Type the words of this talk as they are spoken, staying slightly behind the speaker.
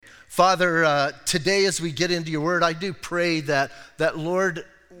Father, today as we get into your word, I do pray that Lord,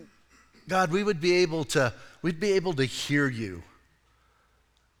 God, we'd be able to hear you.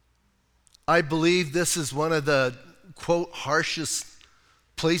 I believe this is one of the, quote, harshest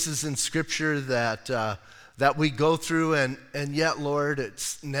places in Scripture that we go through, and yet, Lord,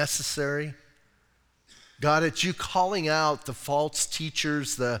 it's necessary. God, it's you calling out the false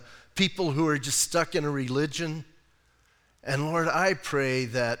teachers, the people who are just stuck in a religion. And Lord, I pray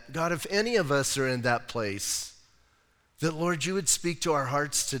that, God, if any of us are in that place, that, Lord, you would speak to our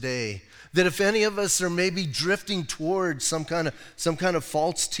hearts today. That if any of us are maybe drifting towards some kind of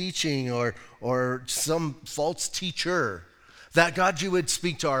false teaching or some false teacher, that, God, you would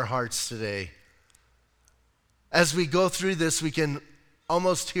speak to our hearts today. As we go through this, we can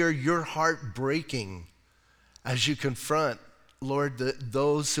almost hear your heart breaking as you confront, Lord,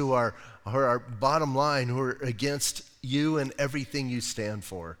 those who are bottom line, who are against you and everything you stand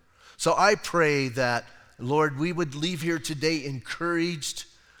for. So I pray that, Lord, we would leave here today encouraged.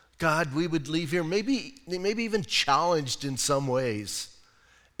 God, we would leave here maybe even challenged in some ways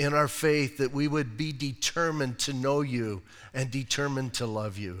in our faith, that we would be determined to know you and determined to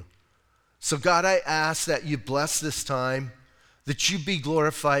love you. So God, I ask that you bless this time, that you be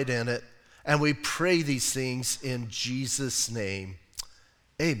glorified in it, and we pray these things in Jesus' name.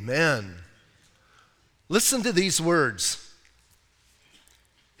 Amen. Listen to these words.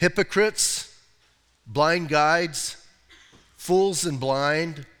 Hypocrites, blind guides, fools and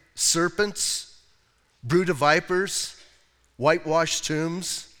blind, serpents, brood of vipers, whitewashed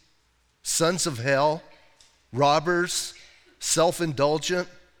tombs, sons of hell, robbers, self-indulgent,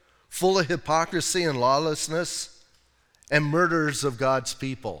 full of hypocrisy and lawlessness, and murderers of God's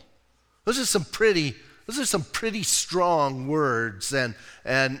people. Those are some pretty strong words,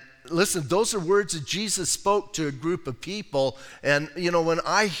 and listen, those are words that Jesus spoke to a group of people. And when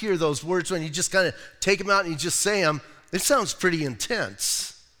I hear those words, when you just kind of take them out and you just say them, it sounds pretty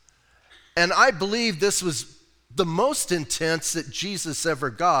intense. And I believe this was the most intense that Jesus ever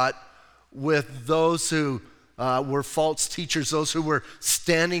got with those who were false teachers, those who were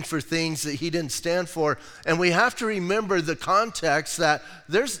standing for things that he didn't stand for. And we have to remember the context that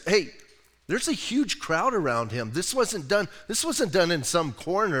there's a huge crowd around him. This wasn't done in some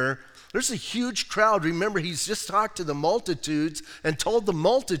corner. There's a huge crowd. Remember, he's just talked to the multitudes and told the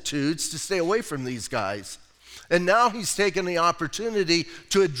multitudes to stay away from these guys. And now he's taken the opportunity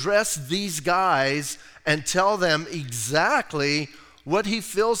to address these guys and tell them exactly what he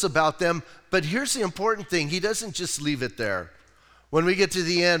feels about them. But here's the important thing. He doesn't just leave it there. When we get to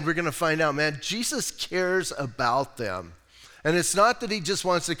the end, we're going to find out, man, Jesus cares about them. And it's not that he just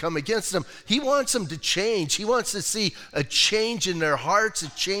wants to come against them. He wants them to change. He wants to see a change in their hearts, a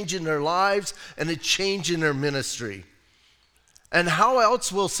change in their lives, and a change in their ministry. And how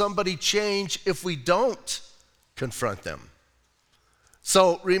else will somebody change if we don't confront them?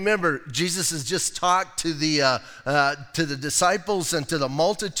 So remember, Jesus has just talked to the disciples and to the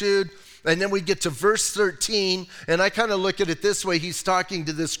multitude. And then we get to verse 13, and I kind of look at it this way. He's talking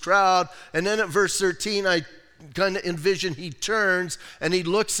to this crowd, and then at verse 13, I kind of envision he turns and he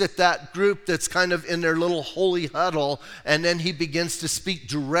looks at that group that's kind of in their little holy huddle, and then he begins to speak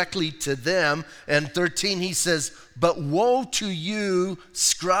directly to them. And 13, he says, "But woe to you,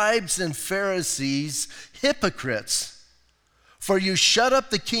 scribes and Pharisees, hypocrites, for you shut up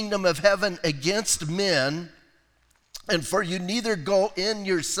the kingdom of heaven against men, and for you neither go in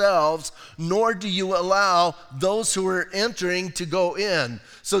yourselves, nor do you allow those who are entering to go in."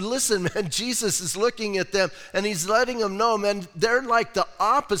 So listen, man, Jesus is looking at them and he's letting them know, man, they're like the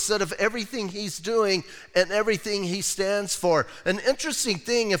opposite of everything he's doing and everything he stands for. An interesting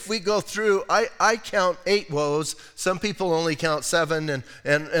thing, if we go through, I count 8 woes. Some people only count 7,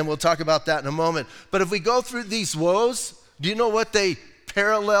 and we'll talk about that in a moment. But if we go through these woes, do you know what they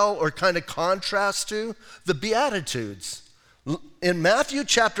parallel or kind of contrast to? The Beatitudes. In Matthew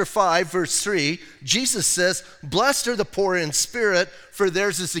chapter 5, verse 3, Jesus says, "Blessed are the poor in spirit, for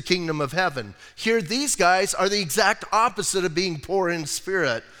theirs is the kingdom of heaven." Here, these guys are the exact opposite of being poor in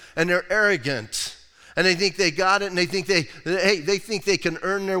spirit, and they're arrogant. And they think they got it, and they think they think they can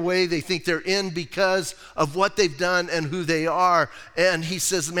earn their way. They think they're in because of what they've done and who they are. And he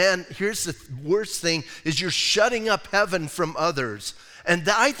says, man, here's the worst thing, is you're shutting up heaven from others. And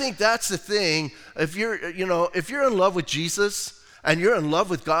I think that's the thing. If you're in love with Jesus and you're in love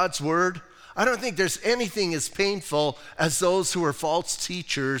with God's word, I don't think there's anything as painful as those who are false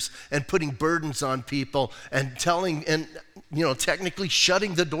teachers and putting burdens on people and telling and technically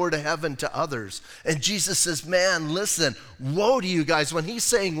shutting the door to heaven to others. And Jesus says, man, listen, woe to you guys. When he's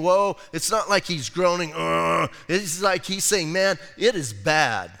saying woe, it's not like he's groaning, it's like he's saying, man, it is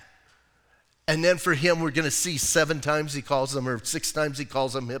bad. And then for him, we're going to see 7 times he calls them, or 6 times he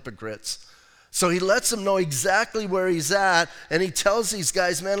calls them hypocrites. So he lets them know exactly where he's at, and he tells these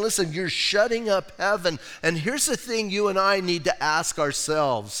guys, man, listen, you're shutting up heaven. And here's the thing you and I need to ask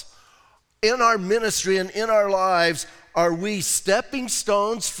ourselves. In our ministry and in our lives, are we stepping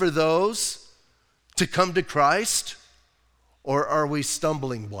stones for those to come to Christ, or are we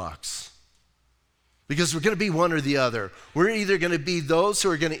stumbling blocks? Because we're going to be one or the other. We're either going to be those who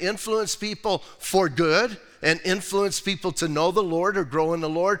are going to influence people for good and influence people to know the Lord or grow in the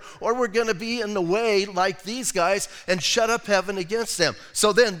Lord, or we're going to be in the way like these guys and shut up heaven against them.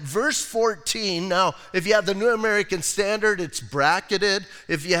 So then verse 14, now if you have the New American Standard, it's bracketed.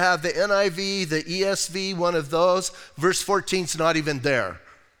 If you have the NIV, the ESV, one of those, verse 14 is not even there.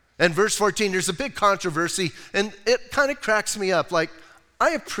 And verse 14, there's a big controversy, and it kind of cracks me up. Like, I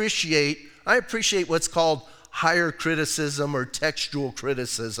appreciate what's called higher criticism or textual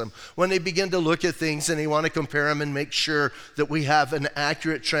criticism, when they begin to look at things and they want to compare them and make sure that we have an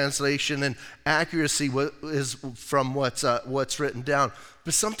accurate translation and accuracy is from what's written down.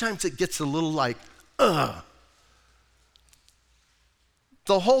 But sometimes it gets a little like, ugh.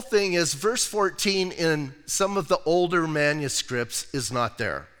 The whole thing is verse 14 in some of the older manuscripts is not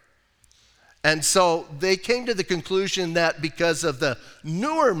there. And so they came to the conclusion that because of the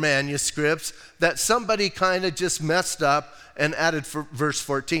newer manuscripts, that somebody kind of just messed up and added verse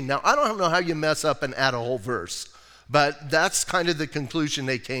 14. Now, I don't know how you mess up and add a whole verse, but that's kind of the conclusion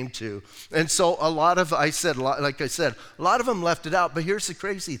they came to. And so a lot of them left it out. But here's the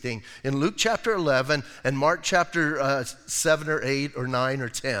crazy thing. In Luke chapter 11 and Mark chapter 7 or 8 or 9 or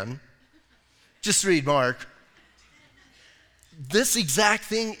 10, just read Mark. This exact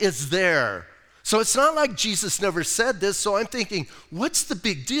thing is there. So it's not like Jesus never said this, so I'm thinking, what's the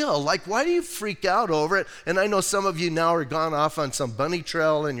big deal? Like, why do you freak out over it? And I know some of you now are gone off on some bunny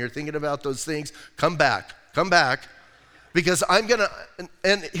trail and you're thinking about those things. Come back. Because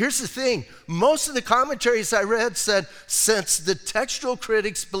and here's the thing, most of the commentaries I read said, since the textual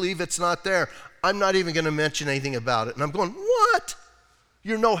critics believe it's not there, I'm not even going to mention anything about it. And I'm going, what?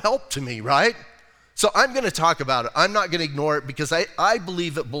 You're no help to me, right? So I'm going to talk about it. I'm not going to ignore it because I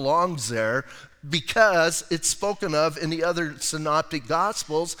believe it belongs there because it's spoken of in the other synoptic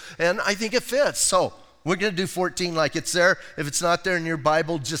gospels, and I think it fits. So we're going to do 14 like it's there. If it's not there in your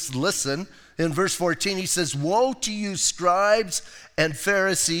Bible, just listen. In verse 14, he says, woe to you, scribes and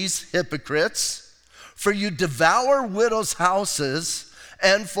Pharisees, hypocrites, for you devour widows' houses,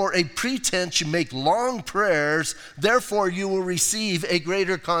 and for a pretense you make long prayers, therefore you will receive a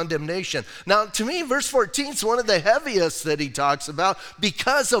greater condemnation. Now, to me, verse 14 is one of the heaviest that he talks about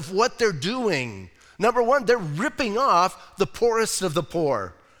because of what they're doing. Number one, they're ripping off the poorest of the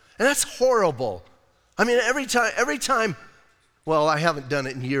poor. And that's horrible. I mean, every time, well, I haven't done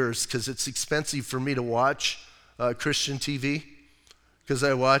it in years because it's expensive for me to watch Christian TV. Because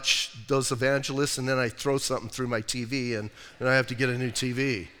I watch those evangelists and then I throw something through my TV and I have to get a new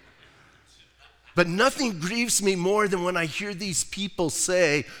TV. But nothing grieves me more than when I hear these people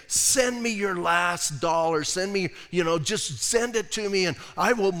say, send me your last dollar, send me, just send it to me and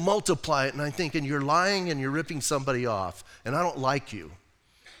I will multiply it. And I'm thinking, you're lying and you're ripping somebody off and I don't like you.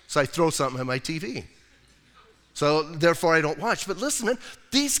 So I throw something at my TV. So therefore I don't watch. But listen, man,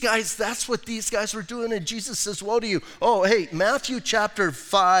 these guys, that's what these guys were doing. And Jesus says, woe to you. Oh, hey, Matthew chapter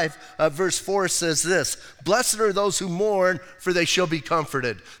 5, verse 4 says this, blessed are those who mourn, for they shall be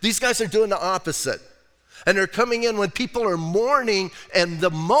comforted. These guys are doing the opposite. And they're coming in when people are mourning and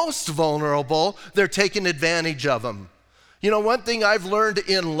the most vulnerable, they're taking advantage of them. One thing I've learned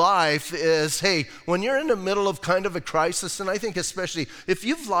in life is, hey, when you're in the middle of kind of a crisis, and I think especially if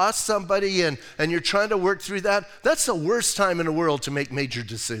you've lost somebody and you're trying to work through that, that's the worst time in the world to make major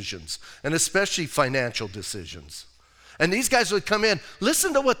decisions, and especially financial decisions. And these guys would come in.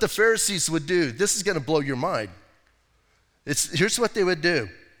 Listen to what the Pharisees would do. This is going to blow your mind. Here's what they would do.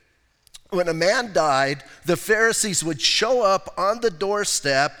 When a man died, the Pharisees would show up on the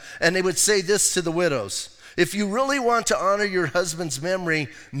doorstep, and they would say this to the widows. If you really want to honor your husband's memory,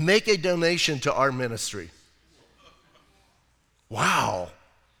 make a donation to our ministry. Wow.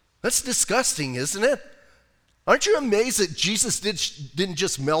 That's disgusting, isn't it? Aren't you amazed that Jesus didn't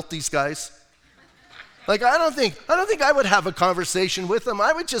just melt these guys? Like, I don't think I would have a conversation with them.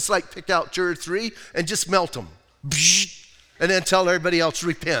 I would just pick out 2 or 3 and just melt them. And then tell everybody else,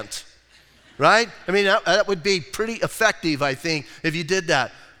 repent. Right? I mean, that would be pretty effective, I think, if you did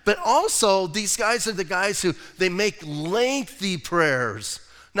that. But also, these guys are the guys who, they make lengthy prayers.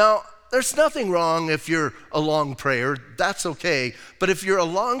 Now, there's nothing wrong if you're a long prayer. That's okay. But if you're a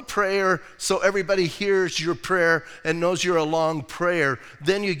long prayer so everybody hears your prayer and knows you're a long prayer,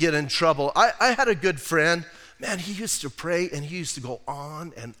 then you get in trouble. I had a good friend. Man, he used to pray and he used to go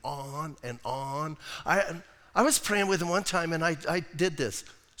on and on and on. I was praying with him one time and I did this.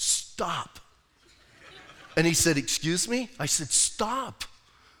 Stop. And he said, excuse me? I said, stop.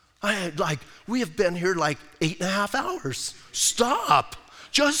 We have been here like 8.5 hours. Stop.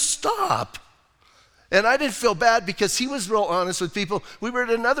 Just stop. And I didn't feel bad because he was real honest with people. We were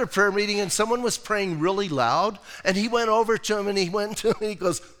at another prayer meeting and someone was praying really loud. And he went over to him and he went to him and he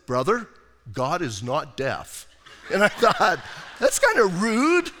goes, brother, God is not deaf. And I thought, that's kind of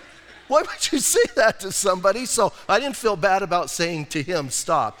rude. Why would you say that to somebody? So I didn't feel bad about saying to him,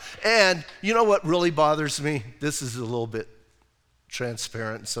 stop. And you know what really bothers me? This is a little bit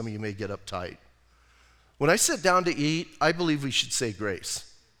transparent, and some of you may get uptight. When I sit down to eat, I believe we should say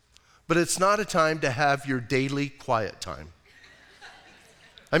grace. But it's not a time to have your daily quiet time.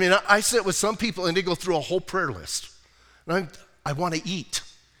 I mean, I sit with some people and they go through a whole prayer list. And I want to eat.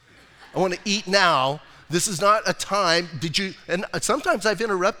 I want to eat now. This is not a time, and sometimes I've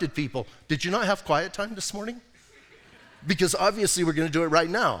interrupted people. Did you not have quiet time this morning? Because obviously we're going to do it right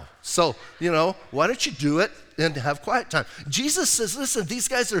now. So, why don't you do it and have quiet time? Jesus says, listen, these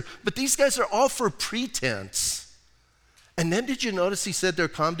guys are all for pretense. And then did you notice he said their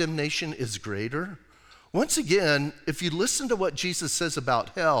condemnation is greater? Once again, if you listen to what Jesus says about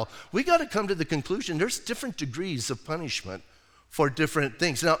hell, we got to come to the conclusion there's different degrees of punishment for different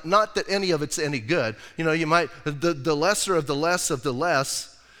things. Now, not that any of it's any good. You might, the lesser of the less of the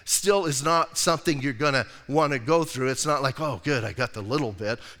less still is not something you're going to want to go through. It's not like, oh, good, I got the little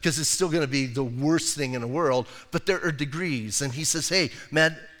bit, because it's still going to be the worst thing in the world. But there are degrees. And he says, hey,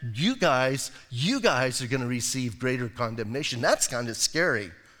 man, you guys are going to receive greater condemnation. That's kind of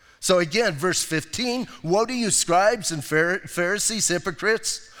scary. So again, verse 15, woe to you scribes and Pharisees,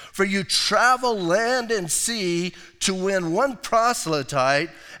 hypocrites, for you travel land and sea to win one proselyte,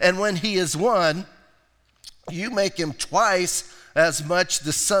 and when he is won, you make him twice as much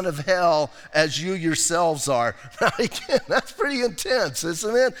the son of hell as you yourselves are. Now again, that's pretty intense,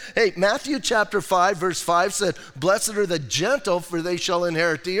 isn't it? Hey, Matthew chapter 5, verse 5 said, blessed are the gentle, for they shall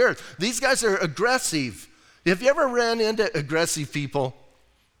inherit the earth. These guys are aggressive. Have you ever ran into aggressive people?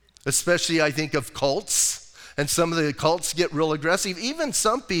 Especially, I think, of cults. And some of the cults get real aggressive. Even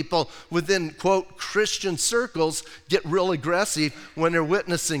some people within, quote, Christian circles get real aggressive when they're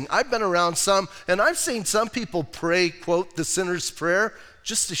witnessing. I've been around some, and I've seen some people pray, quote, the sinner's prayer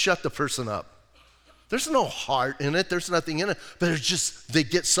just to shut the person up. There's no heart in it. There's nothing in it. But it's just, they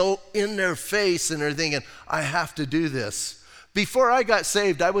get so in their face and they're thinking, I have to do this. Before I got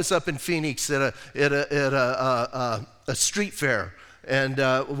saved, I was up in Phoenix at a street fair. And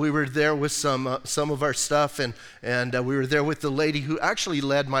we were there with some of our stuff, and we were there with the lady who actually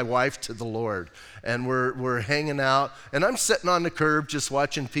led my wife to the Lord. And we're hanging out, and I'm sitting on the curb just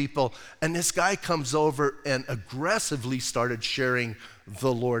watching people, and this guy comes over and aggressively started sharing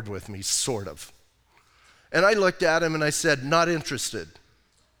the Lord with me, sort of. And I looked at him and I said, not interested.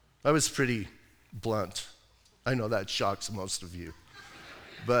 I was pretty blunt. I know that shocks most of you.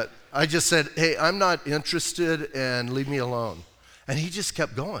 But I just said, hey, I'm not interested, and leave me alone. And he just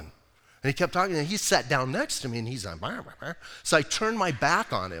kept going. And he kept talking, and he sat down next to me, and he's like, bah, bah, bah. So I turned my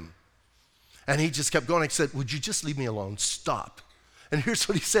back on him. And he just kept going. I said, would you just leave me alone? Stop. And here's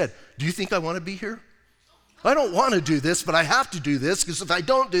what he said. Do you think I want to be here? I don't want to do this, but I have to do this, because if I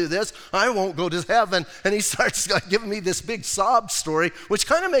don't do this, I won't go to heaven. And he starts giving me this big sob story, which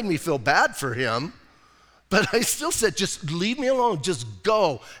kind of made me feel bad for him. But I still said, just leave me alone, just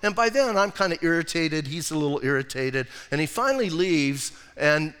go. And by then, I'm kind of irritated. He's a little irritated. And he finally leaves,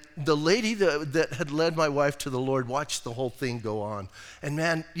 and the lady that had led my wife to the Lord watched the whole thing go on. And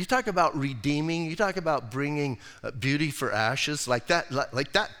man, you talk about redeeming, you talk about bringing beauty for ashes, like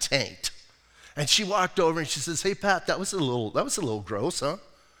that tanked. And she walked over and she says, hey, Pat, that was a little gross, huh? And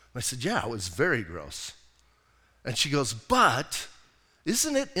I said, yeah, it was very gross. And she goes, but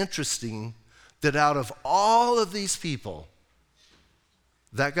isn't it interesting that out of all of these people,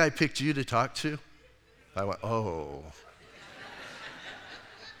 that guy picked you to talk to? I went, oh.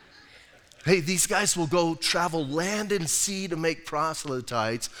 Hey, these guys will go travel land and sea to make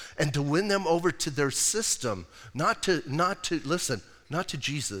proselytes and to win them over to their system, not to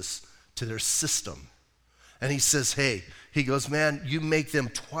Jesus, to their system. And he says, hey, he goes, man, you make them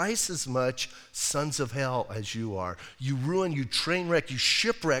twice as much sons of hell as you are. You ruin, you train wreck, you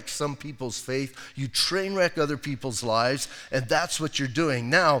shipwreck some people's faith, you train wreck other people's lives, and that's what you're doing.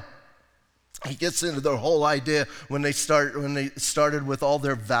 Now, He gets into their whole idea when they started with all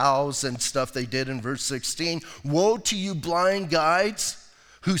their vows and stuff they did in verse 16. Woe to you blind guides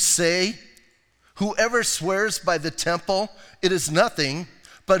who say, whoever swears by the temple, it is nothing,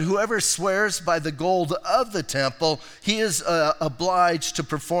 but whoever swears by the gold of the temple, he is obliged to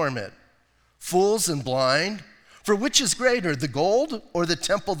perform it. Fools and blind, for which is greater, the gold or the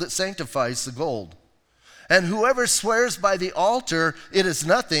temple that sanctifies the gold? And whoever swears by the altar, it is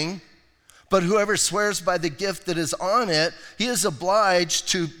nothing, but whoever swears by the gift that is on it, he is obliged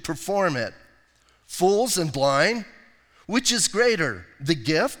to perform it. Fools and blind, which is greater, the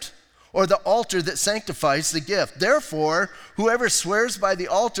gift or the altar that sanctifies the gift? Therefore, whoever swears by the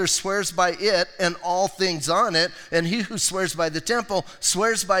altar swears by it and all things on it, and he who swears by the temple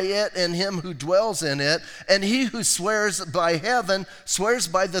swears by it and him who dwells in it, and he who swears by heaven swears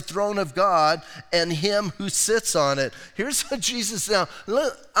by the throne of God and him who sits on it. Here's what Jesus now.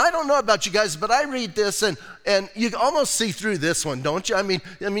 I don't know about you guys, but I read this and you almost see through this one, don't you? I mean,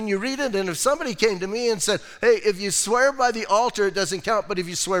 you read it, and if somebody came to me and said, hey, if you swear by the altar, it doesn't count, but if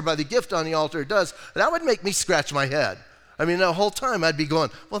you swear by the gift on the altar, it does, that would make me scratch my head. I mean, the whole time I'd be going,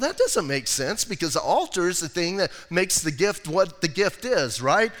 well, that doesn't make sense, because the altar is the thing that makes the gift what the gift is,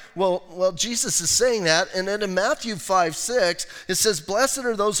 right? Well, Jesus is saying that, and then in Matthew 5:6, it says, blessed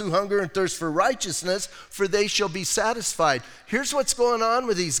are those who hunger and thirst for righteousness, for they shall be satisfied. Here's what's going on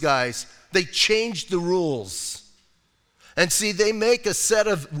with these guys. They changed the rules. And see, they make a set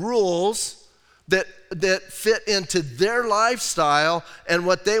of rules that fit into their lifestyle and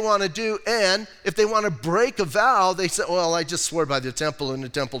what they want to do. And if they want to break a vow, they say, well, I just swear by the temple, and the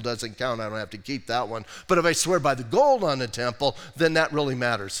temple doesn't count. I don't have to keep that one. But if I swear by the gold on the temple, then that really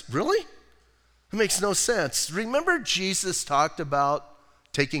matters. Really? It makes no sense. Remember Jesus talked about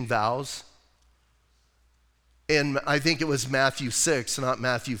taking vows? And I think it was Matthew 6, not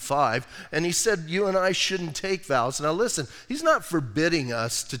Matthew 5. And he said, you and I shouldn't take vows. Now listen, he's not forbidding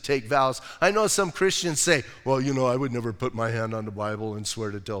us to take vows. I know some Christians say, well, I would never put my hand on the Bible and swear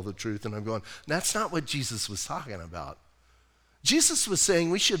to tell the truth. And I'm going, that's not what Jesus was talking about. Jesus was saying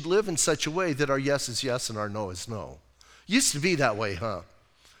we should live in such a way that our yes is yes and our no is no. Used to be that way, huh?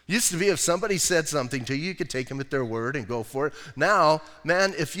 Used to be if somebody said something to you, you could take them at their word and go for it. Now,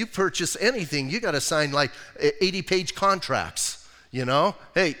 man, if you purchase anything, you got to sign like 80-page contracts,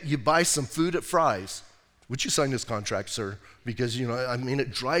 Hey, you buy some food at Fry's. Would you sign this contract, sir? Because,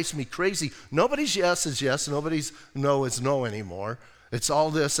 it drives me crazy. Nobody's yes is yes. Nobody's no is no anymore. It's all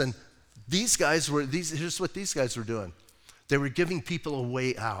this. And here's what these guys were doing. They were giving people a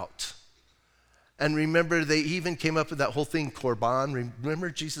way out. And remember, they even came up with that whole thing, Korban. Remember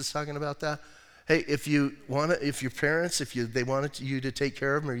Jesus talking about that? Hey, if your parents, they wanted you to take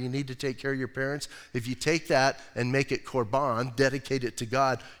care of them, or you need to take care of your parents, if you take that and make it Korban, dedicate it to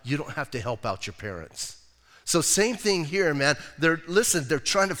God, you don't have to help out your parents. So same thing here, man. They're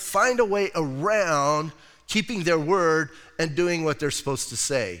trying to find a way around keeping their word and doing what they're supposed to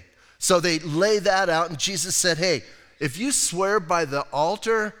say. So they lay that out, and Jesus said, hey, if you swear by the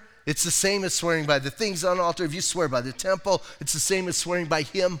altar, it's the same as swearing by the things on the altar. If you swear by the temple, it's the same as swearing by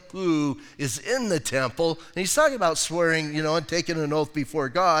him who is in the temple. And he's talking about swearing, and taking an oath before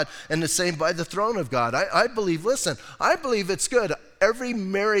God, and the same by the throne of God. I believe it's good. Every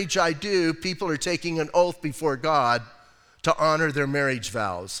marriage I do, people are taking an oath before God to honor their marriage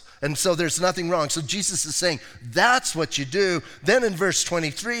vows. And so there's nothing wrong. So Jesus is saying, that's what you do. Then in verse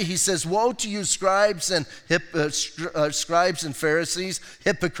 23, he says, woe to you scribes and Pharisees,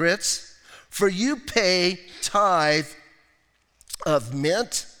 hypocrites, for you pay tithe of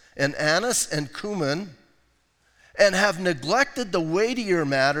mint and anise and cumin, and have neglected the weightier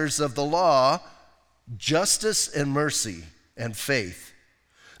matters of the law, justice and mercy and faith.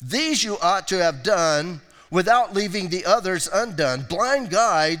 These you ought to have done without leaving the others undone. Blind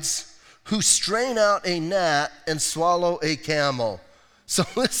guides who strain out a gnat and swallow a camel. So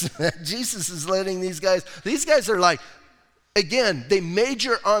listen, man, Jesus is letting these guys are like, again, they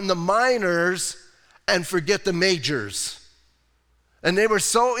major on the minors and forget the majors. And they were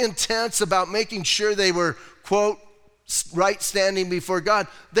so intense about making sure they were, quote, right standing before God,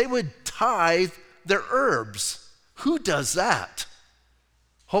 they would tithe their herbs. Who does that?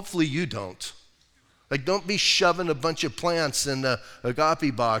 Hopefully you don't. Like, don't be shoving a bunch of plants in the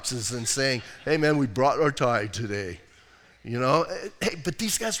agape boxes and saying, hey, man, we brought our tithe today. Hey, but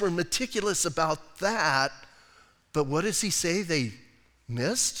these guys were meticulous about that. But what does he say they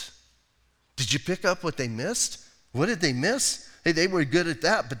missed? Did you pick up what they missed? What did they miss? Hey, they were good at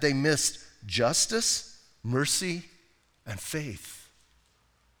that, but they missed justice, mercy, and faith.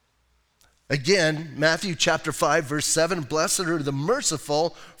 Again, Matthew chapter 5, verse 7, blessed are the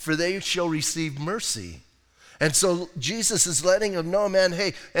merciful, for they shall receive mercy. And so Jesus is letting them know, man,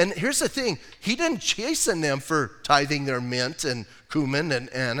 hey, and here's the thing. He didn't chasten them for tithing their mint and cumin and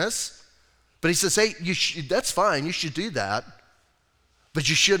anise. But he says, hey, that's fine. You should do that. But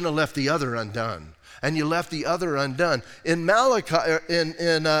you shouldn't have left the other undone. And you left the other undone. In Malachi,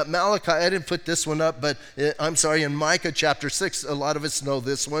 Malachi, I didn't put this one up, but in Micah chapter 6, a lot of us know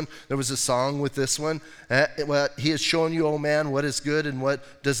this one. There was a song with this one. He has shown you, O man, what is good and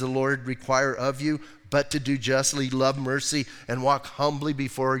what does the Lord require of you, but to do justly, love mercy, and walk humbly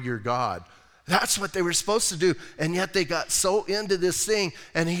before your God. That's what they were supposed to do, and yet they got so into this thing,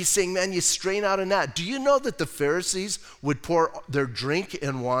 and he's saying, man, you strain out a gnat. Do you know that the Pharisees would pour their drink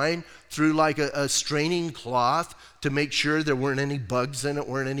and wine through like a straining cloth to make sure there weren't any bugs in it,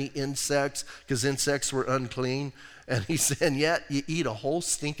 weren't any insects, because insects were unclean? And he said, and yet you eat a whole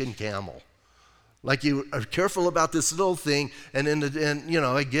stinking camel. Like you are careful about this little thing, and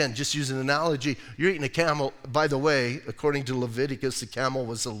again, just using an analogy, you're eating a camel. By the way, according to Leviticus, the camel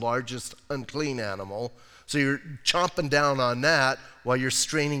was the largest unclean animal. So you're chomping down on that while you're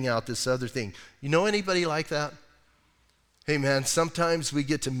straining out this other thing. You know anybody like that? Hey man, sometimes we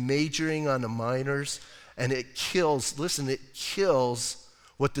get to majoring on the minors, and it kills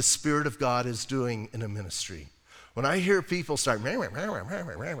what the Spirit of God is doing in a ministry. When I hear people start, I'm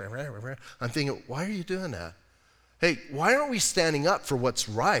thinking, why are you doing that? Hey, why aren't we standing up for what's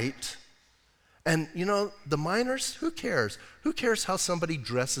right? And the minors, who cares? Who cares how somebody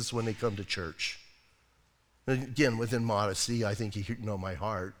dresses when they come to church? Again, within modesty, I think you know my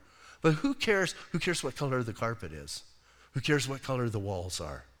heart. But who cares? Who cares what color the carpet is? Who cares what color the walls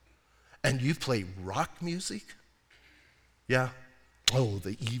are? And you play rock music? Yeah. Oh,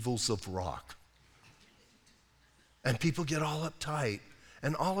 the evils of rock. And people get all uptight.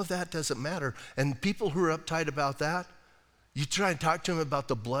 And all of that doesn't matter. And people who are uptight about that, you try and talk to them about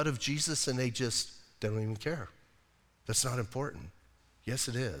the blood of Jesus and they don't even care. That's not important. Yes,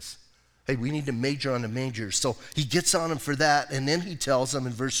 it is. Hey, we need to major on the majors. So he gets on them for that, and then he tells them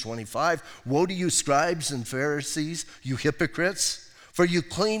in verse 25, woe to you scribes and Pharisees, you hypocrites, for you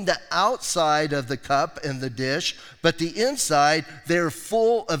clean the outside of the cup and the dish, but the inside they're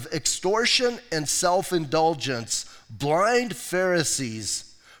full of extortion and self-indulgence. Blind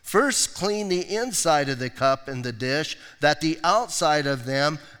Pharisees, first clean the inside of the cup and the dish, that the outside of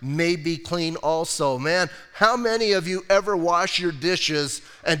them may be clean also. Man, how many of you ever wash your dishes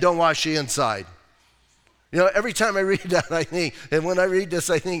and don't wash the inside? Every time I read that, I think, and when I read this,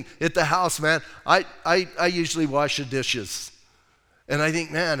 I think, at the house, man, I usually wash the dishes. And I think,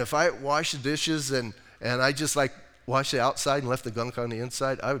 man, if I wash the dishes and I just wash the outside and left the gunk on the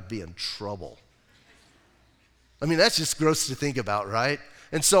inside, I would be in trouble. I mean, that's just gross to think about, right?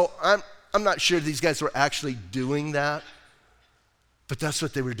 And so I'm not sure these guys were actually doing that, but that's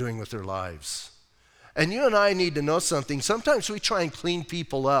what they were doing with their lives. And you and I need to know something. Sometimes we try and clean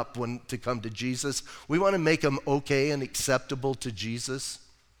people up to come to Jesus. We want to make them okay and acceptable to Jesus.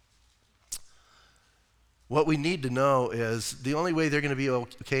 What we need to know is the only way they're going to be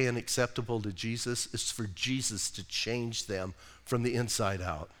okay and acceptable to Jesus is for Jesus to change them from the inside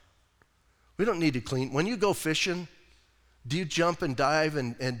out. We don't need to clean. When you go fishing, do you jump and dive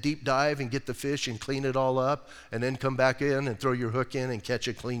and deep dive and get the fish and clean it all up and then come back in and throw your hook in and catch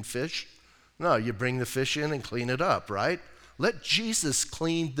a clean fish? No, you bring the fish in and clean it up, right? Let Jesus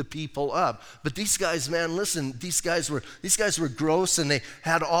clean the people up. But these guys, man, listen, these guys were gross, and they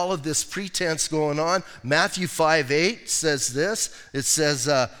had all of this pretense going on. Matthew 5:8 says this. It says,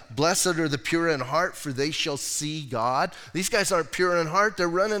 blessed are the pure in heart, for they shall see God. These guys aren't pure in heart. They're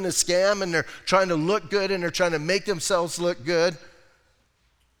running a scam, and they're trying to look good, and they're trying to make themselves look good.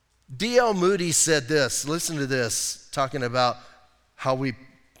 D.L. Moody said this. Listen to this, talking about how we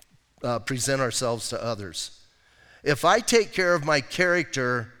present ourselves to others. If I take care of my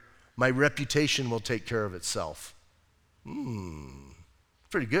character, my reputation will take care of itself.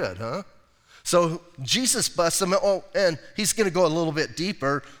 Pretty good, huh? So Jesus busts them. Oh, and he's going to go a little bit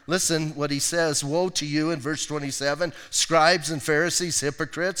deeper. Listen what he says. Woe to you in verse 27, scribes and Pharisees,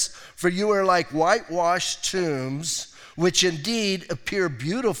 hypocrites, for you are like whitewashed tombs, which indeed appear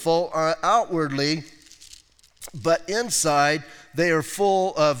beautiful outwardly, but inside they are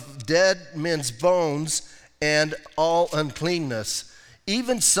full of dead men's bones and all uncleanness.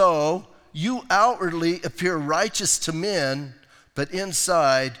 Even so, you outwardly appear righteous to men, but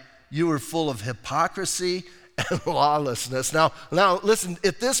inside you are full of hypocrisy and lawlessness. Now, listen,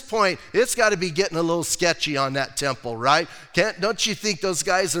 at this point, it's got to be getting a little sketchy on that temple, right? Don't you think those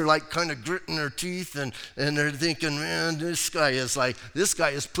guys are like kind of gritting their teeth and they're thinking, man, this guy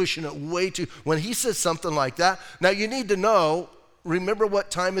is pushing it way too. When he says something like that, now you need to know, remember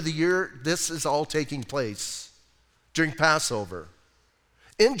what time of the year this is all taking place? During Passover.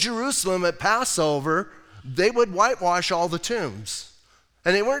 In Jerusalem at Passover, they would whitewash all the tombs.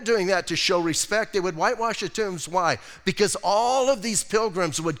 And they weren't doing that to show respect. They would whitewash the tombs. Why? Because all of these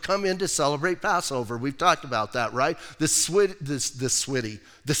pilgrims would come in to celebrate Passover. We've talked about that, right? The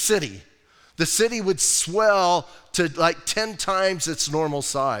city would swell to like 10 times its normal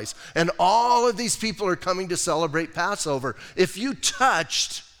size. And all of these people are coming to celebrate Passover. If you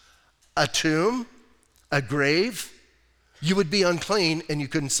touched a tomb, a grave, you would be unclean and you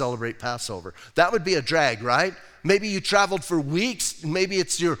couldn't celebrate Passover. That would be a drag, right? Maybe you traveled for weeks. Maybe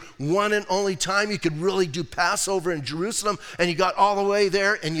it's your one and only time you could really do Passover in Jerusalem, and you got all the way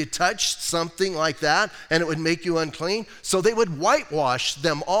there and you touched something like that and it would make you unclean. So they would whitewash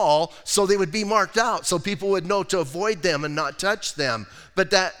them all so they would be marked out so people would know to avoid them and not touch them.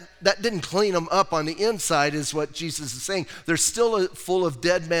 But that didn't clean them up on the inside is what Jesus is saying. They're still full of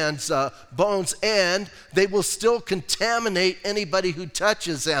dead man's bones, and they will still contaminate anybody who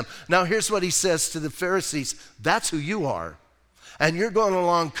touches them. Now here's what he says to the Pharisees. That's who you are. And you're going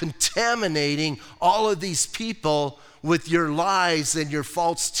along contaminating all of these people with your lies and your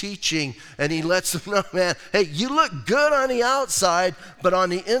false teaching. And he lets them know, man, hey, you look good on the outside, but on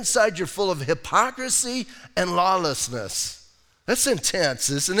the inside you're full of hypocrisy and lawlessness. That's intense,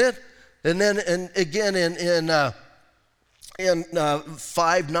 isn't it? And then, and again, in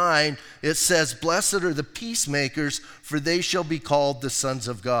 5:9, it says, "Blessed are the peacemakers, for they shall be called the sons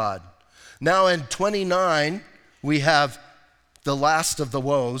of God." Now in 29, we have the last of the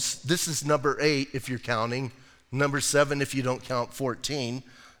woes. This is number 8 if you're counting, number 7 if you don't count 14.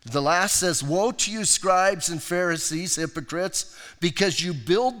 The last says, "Woe to you, scribes and Pharisees, hypocrites, because you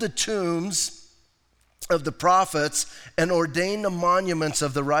build the tombs of the prophets and ordain the monuments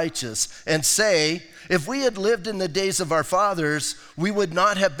of the righteous, and say, if we had lived in the days of our fathers, we would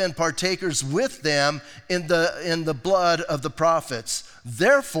not have been partakers with them in the blood of the prophets.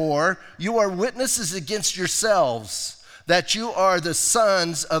 Therefore, you are witnesses against yourselves that you are the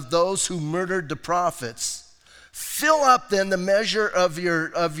sons of those who murdered the prophets. Fill up then the measure of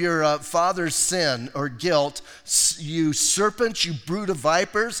your father's sin or guilt, you serpents, you brood of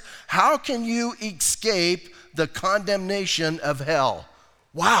vipers. How can you escape the condemnation of hell?"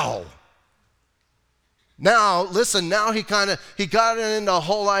 Wow. Now, listen, now he got into the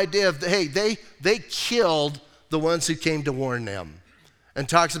whole idea of, hey, they killed the ones who came to warn them. And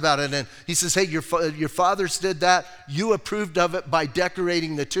talks about it, and he says, hey, your fathers did that. You approved of it by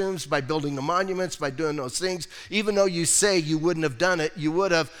decorating the tombs, by building the monuments, by doing those things. Even though you say you wouldn't have done it, you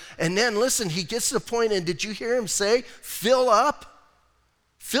would have. And then, listen, he gets to the point, and did you hear him say, fill up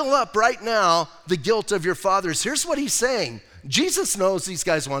right now the guilt of your fathers. Here's what he's saying. Jesus knows these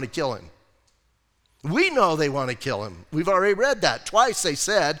guys want to kill him. We know they want to kill him. We've already read that. Twice they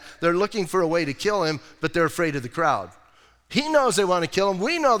said they're looking for a way to kill him, but they're afraid of the crowd. He knows they want to kill him.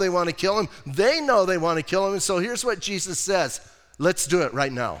 We know they want to kill him. They know they want to kill him. And so here's what Jesus says. Let's do it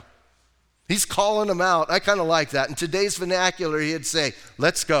right now. He's calling them out. I kind of like that. In today's vernacular, he'd say,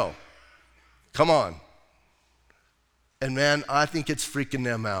 let's go. Come on. And man, I think it's freaking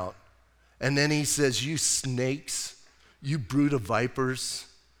them out. And then he says, you snakes, you brood of vipers.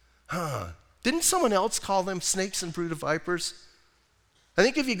 Didn't someone else call them snakes and brood of vipers? I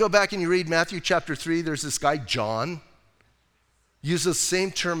think if you go back and you read Matthew chapter 3, there's this guy, John. Use the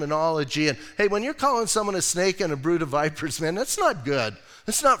same terminology. And hey, when you're calling someone a snake and a brood of vipers, man, that's not good.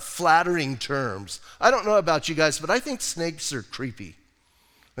 That's not flattering terms. I don't know about you guys, but I think snakes are creepy.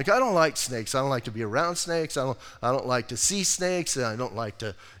 Like, I don't like snakes. I don't like to be around snakes. I don't like to see snakes. And I don't like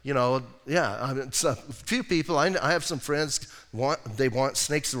to, a few people, I have some friends, they want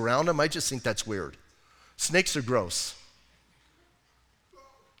snakes around them. I just think that's weird. Snakes are gross.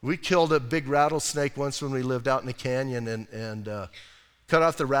 We killed a big rattlesnake once when we lived out in the canyon and cut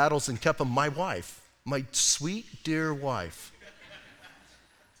off the rattles and kept them. My wife, my sweet, dear wife.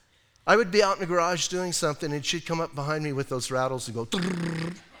 I would be out in the garage doing something and she'd come up behind me with those rattles and go,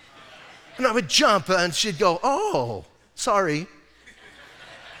 and I would jump and she'd go, oh, sorry.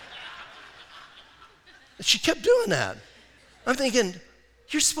 And she kept doing that. I'm thinking,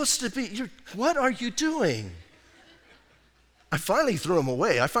 you're supposed to be, what are you doing? I finally threw them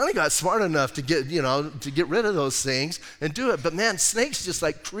away. I finally got smart enough to get rid of those things and do it. But man, snakes just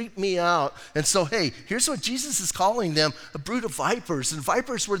like creep me out. And so, hey, here's what Jesus is calling them, a brood of vipers. And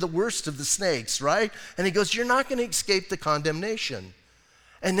vipers were the worst of the snakes, right? And he goes, you're not going to escape the condemnation.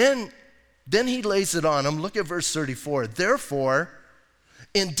 And then he lays it on them. Look at verse 34. Therefore,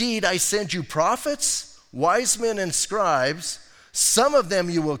 indeed, I send you prophets, wise men, and scribes. Some of them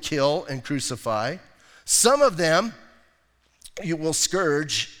you will kill and crucify. Some of them you will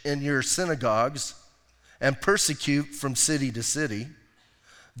scourge in your synagogues and persecute from city to city,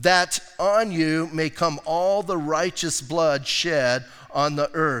 that on you may come all the righteous blood shed on the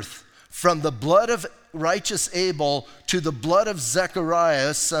earth, from the blood of righteous Abel to the blood of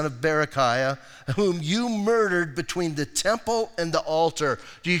Zechariah, son of Berechiah, whom you murdered between the temple and the altar.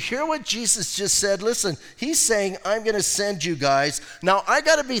 Do you hear what Jesus just said? Listen, he's saying, I'm going to send you guys. Now, I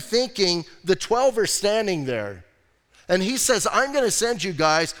got to be thinking the 12 are standing there. And he says, I'm going to send you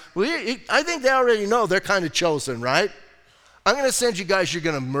guys. I think they already know they're kind of chosen, right? I'm going to send you guys. You're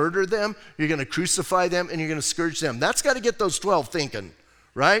going to murder them. You're going to crucify them. And you're going to scourge them. That's got to get those 12 thinking,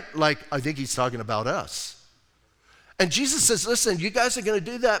 right? Like, I think he's talking about us. And Jesus says, listen, you guys are going to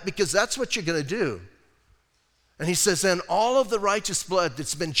do that because that's what you're going to do. And he says, then all of the righteous blood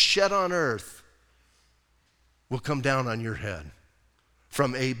that's been shed on earth will come down on your head.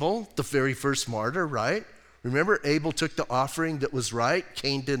 From Abel, the very first martyr, right? Remember, Abel took the offering that was right.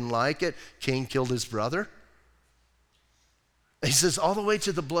 Cain didn't like it. Cain killed his brother. He says, all the way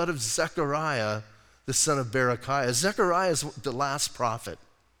to the blood of Zechariah, the son of Berechiah. Zechariah is the last prophet.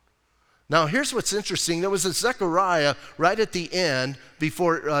 Now, here's what's interesting. There was a Zechariah right at the end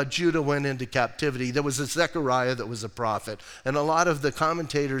before Judah went into captivity. There was a Zechariah that was a prophet. And a lot of the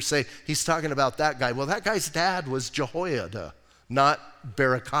commentators say he's talking about that guy. Well, that guy's dad was Jehoiada, not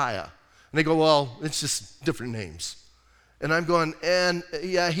Berechiah. And they go, well, it's just different names. And I'm going, and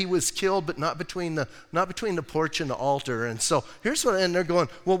yeah, he was killed, but not between the porch and the altar. And so and they're going,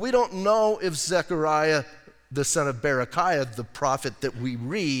 well, we don't know if Zechariah, the son of Berechiah, the prophet that we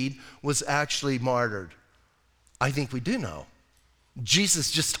read, was actually martyred. I think we do know.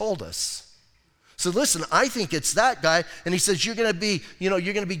 Jesus just told us. So listen, I think it's that guy, and he says you're going to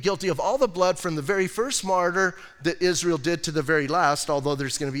be guilty of all the blood from the very first martyr that Israel did to the very last, although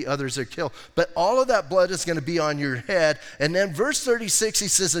there's going to be others that are killed. But all of that blood is going to be on your head. And then verse 36, he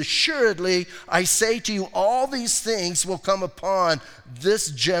says, assuredly, I say to you, all these things will come upon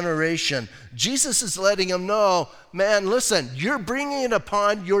this generation. Jesus is letting them know, man, listen, you're bringing it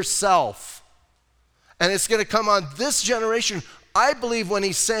upon yourself. And it's going to come on this generation. I believe when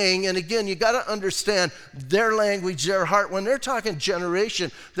he's saying, and again, you got to understand their language, their heart. When they're talking generation,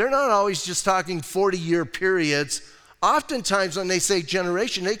 they're not always just talking 40-year periods. Oftentimes when they say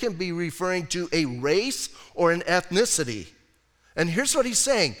generation, they can be referring to a race or an ethnicity. And here's what he's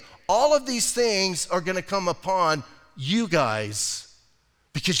saying. All of these things are going to come upon you guys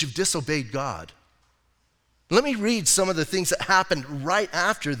because you've disobeyed God. Let me read some of the things that happened right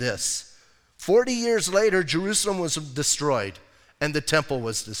after this. 40 years later, Jerusalem was destroyed. And the temple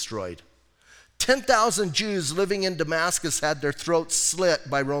was destroyed. 10,000 Jews living in Damascus had their throats slit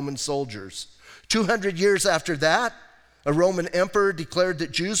by Roman soldiers. 200 years after that, a Roman emperor declared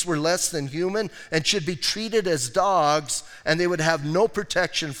that Jews were less than human and should be treated as dogs, and they would have no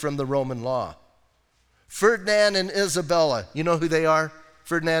protection from the Roman law. Ferdinand and Isabella, you know who they are?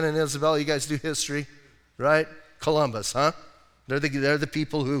 Ferdinand and Isabella, you guys do history, right? Columbus, huh? They're the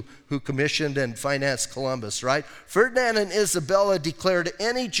people who commissioned and financed Columbus, right? Ferdinand and Isabella declared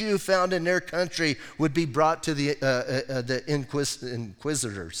any Jew found in their country would be brought to the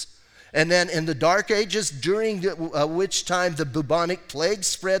inquisitors. And then in the Dark Ages, during which time the bubonic plague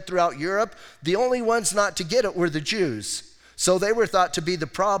spread throughout Europe, the only ones not to get it were the Jews. So they were thought to be the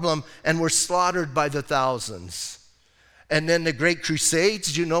problem and were slaughtered by the thousands. And then the Great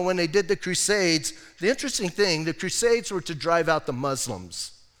Crusades, you know, when they did the Crusades, the interesting thing, the Crusades were to drive out the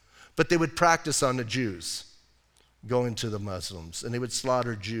Muslims, but they would practice on the Jews, go into the Muslims, and they would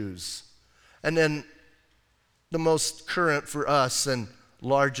slaughter Jews. And then the most current for us and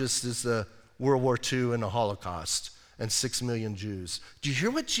largest is the World War II and the Holocaust, and 6 million Jews. Do you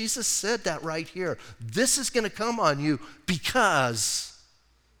hear what Jesus said that right here? This is going to come on you because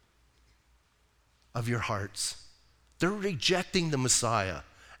of your hearts. They're rejecting the Messiah.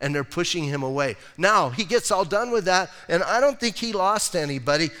 and they're pushing him away. Now, he gets all done with that, and I don't think he lost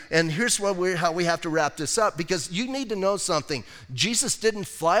anybody. And here's how we have to wrap this up, because you need to know something. Jesus didn't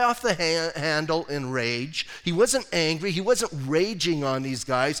fly off the handle in rage. He wasn't angry. He wasn't raging on these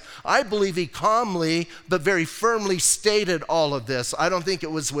guys. I believe he calmly but very firmly stated all of this. I don't think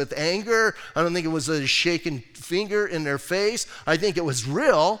it was with anger. I don't think it was a shaking finger in their face. I think it was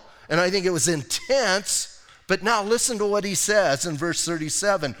real, and I think it was intense. But now listen to what he says in verse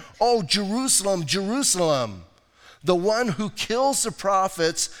 37. Oh, Jerusalem, Jerusalem, the one who kills the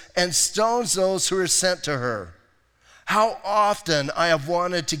prophets and stones those who are sent to her. How often I have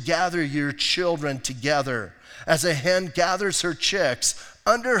wanted to gather your children together as a hen gathers her chicks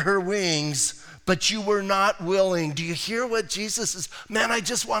under her wings, but you were not willing. Do you hear what Jesus is? Man, I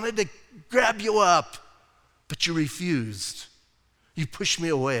just wanted to grab you up, but you refused. You pushed me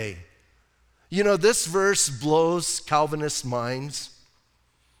away. You know, this verse blows Calvinist minds.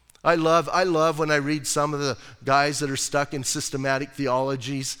 I love when I read some of the guys that are stuck in systematic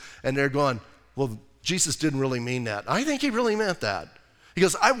theologies, and they're going, well, Jesus didn't really mean that. I think he really meant that. He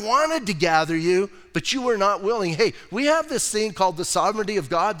goes, I wanted to gather you, but you were not willing. Hey, we have this thing called the sovereignty of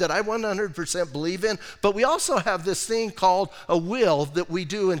God that I 100% believe in, but we also have this thing called a will that we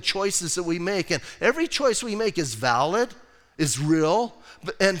do and choices that we make. And every choice we make is valid, is real,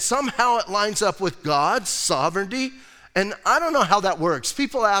 and somehow it lines up with God's sovereignty. And I don't know how that works.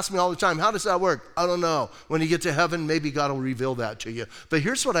 People ask me all the time, how does that work? I don't know. When you get to heaven, maybe God will reveal that to you. But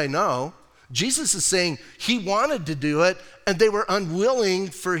here's what I know. Jesus is saying he wanted to do it, and they were unwilling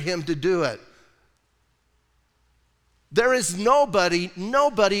for him to do it. There is nobody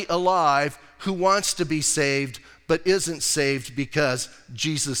alive who wants to be saved but isn't saved because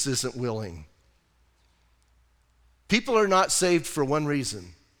Jesus isn't willing. People are not saved for one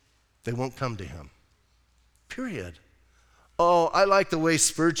reason. They won't come to him. Period. Oh, I like the way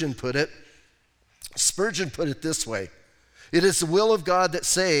Spurgeon put it. Spurgeon put it this way. It is the will of God that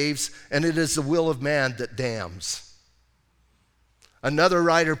saves, and it is the will of man that damns. Another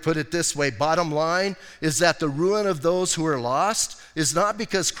writer put it this way. Bottom line is that the ruin of those who are lost is not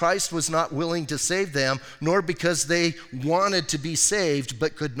because Christ was not willing to save them, nor because they wanted to be saved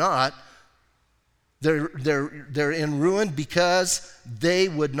but could not. They're in ruin because they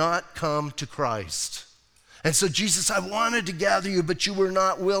would not come to Christ. And so Jesus, I wanted to gather you, but you were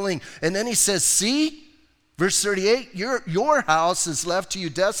not willing. And then he says, see, verse 38, your house is left to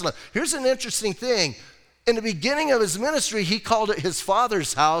you desolate. Here's an interesting thing. In the beginning of his ministry, he called it his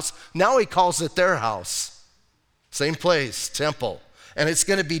Father's house. Now he calls it their house. Same place, temple. And it's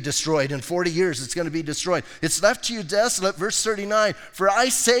going to be destroyed. In 40 years, it's going to be destroyed. It's left to you desolate. Verse 39, for I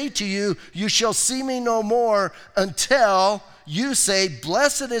say to you, you shall see me no more until you say,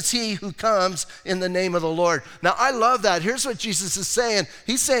 blessed is he who comes in the name of the Lord. Now, I love that. Here's what Jesus is saying.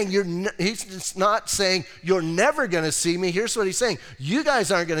 He's not saying you're never going to see me. Here's what he's saying. You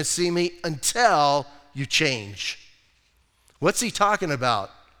guys aren't going to see me until you change. What's he talking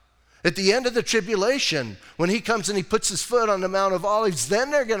about? At the end of the tribulation, when he comes and he puts his foot on the Mount of Olives,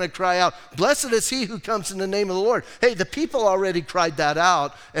 then they're going to cry out, blessed is he who comes in the name of the Lord. Hey, the people already cried that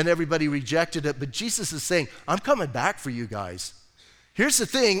out and everybody rejected it, but Jesus is saying, I'm coming back for you guys. Here's the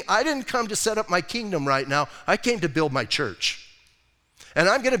thing, I didn't come to set up my kingdom right now. I came to build my church. And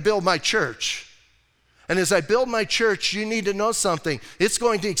I'm going to build my church. And as I build my church, you need to know something. It's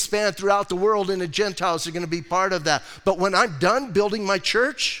going to expand throughout the world, and the Gentiles are going to be part of that. But when I'm done building my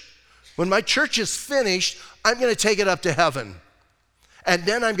church, when my church is finished, I'm going to take it up to heaven. And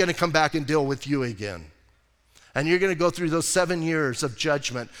then I'm going to come back and deal with you again. And you're going to go through those 7 years of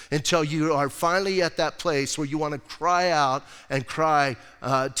judgment until you are finally at that place where you want to cry out and cry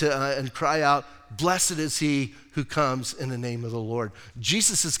out, blessed is he who comes in the name of the Lord.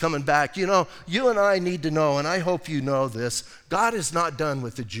 Jesus is coming back. You know, you and I need to know, and I hope you know this, God is not done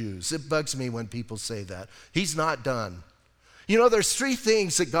with the Jews. It bugs me when people say that. He's not done. You know, there's 3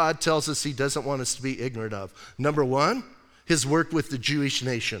 things that God tells us he doesn't want us to be ignorant of. Number 1, his work with the Jewish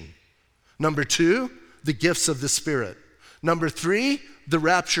nation. Number 2, the gifts of the Spirit. Number 3, the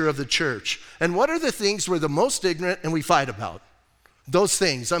rapture of the church. And what are the things we're the most ignorant and we fight about? Those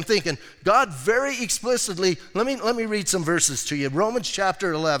things. I'm thinking, God very explicitly, let me read some verses to you. Romans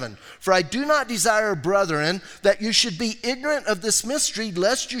chapter 11. For I do not desire, brethren, that you should be ignorant of this mystery,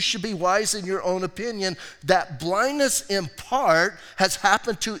 lest you should be wise in your own opinion, that blindness in part has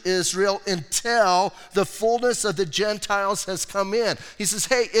happened to Israel until the fullness of the Gentiles has come in. He says,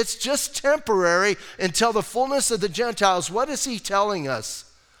 hey, it's just temporary until the fullness of the Gentiles. What is he telling us?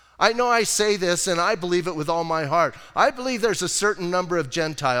 I know I say this, and I believe it with all my heart. I believe there's a certain number of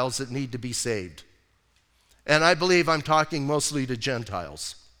Gentiles that need to be saved. And I believe I'm talking mostly to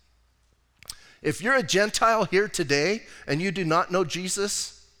Gentiles. If you're a Gentile here today and you do not know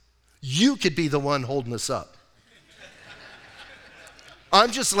Jesus, you could be the one holding us up.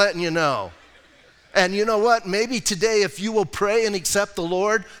 I'm just letting you know. And you know what? Maybe today, if you will pray and accept the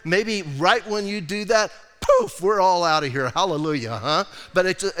Lord, maybe right when you do that, poof, we're all out of here. Hallelujah, huh? But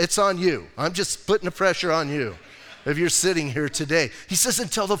it's on you. I'm just putting the pressure on you if you're sitting here today. He says,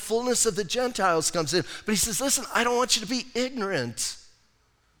 until the fullness of the Gentiles comes in. But he says, listen, I don't want you to be ignorant.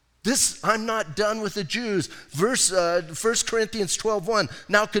 I'm not done with the Jews. 1 Corinthians 12:1.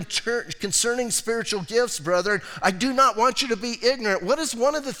 Now concerning spiritual gifts, brethren, I do not want you to be ignorant. What is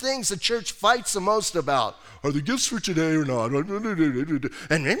one of the things the church fights the most about? Are the gifts for today or not? And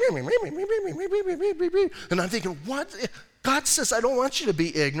I'm thinking, what? God says, I don't want you to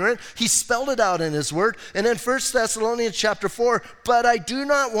be ignorant. He spelled it out in his word. And then 1 Thessalonians chapter 4, but I do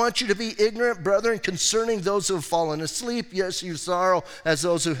not want you to be ignorant, brethren, concerning those who have fallen asleep. Yes, you sorrow as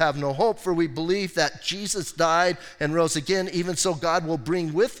those who have no hope, for we believe that Jesus died and rose again. Even so, God will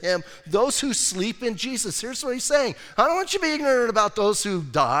bring with him those who sleep in Jesus. Here's what he's saying. I don't want you to be ignorant about those who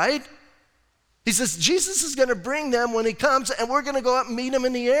died. He says, Jesus is going to bring them when he comes, and we're going to go up and meet him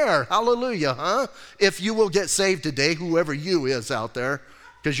in the air. Hallelujah, huh? If you will get saved today, whoever you is out there,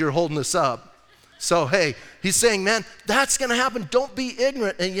 because you're holding us up. So, hey, he's saying, man, that's going to happen. Don't be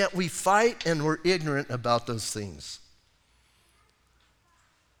ignorant. And yet we fight and we're ignorant about those things.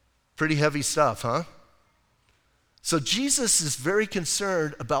 Pretty heavy stuff, huh? So Jesus is very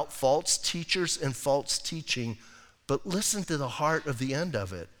concerned about false teachers and false teaching, but listen to the heart of the end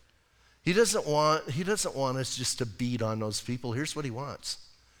of it. He doesn't want us just to beat on those people. Here's what he wants.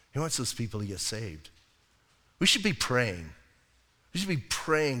 He wants those people to get saved. We should be praying. We should be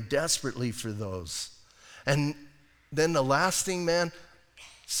praying desperately for those. And then the last thing, man,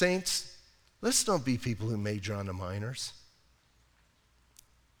 saints, let's don't be people who major on the minors.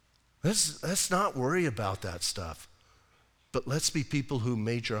 Let's not worry about that stuff. But let's be people who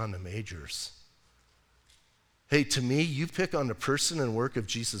major on the majors. Hey, to me, you pick on the person and work of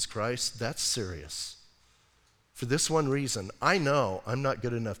Jesus Christ, that's serious. For this one reason, I know I'm not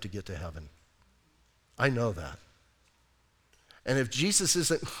good enough to get to heaven. I know that. And if Jesus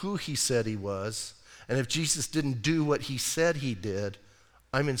isn't who he said he was, and if Jesus didn't do what he said he did,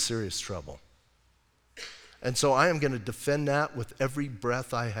 I'm in serious trouble. And so I am going to defend that with every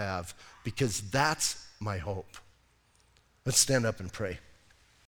breath I have, because that's my hope. Let's stand up and pray.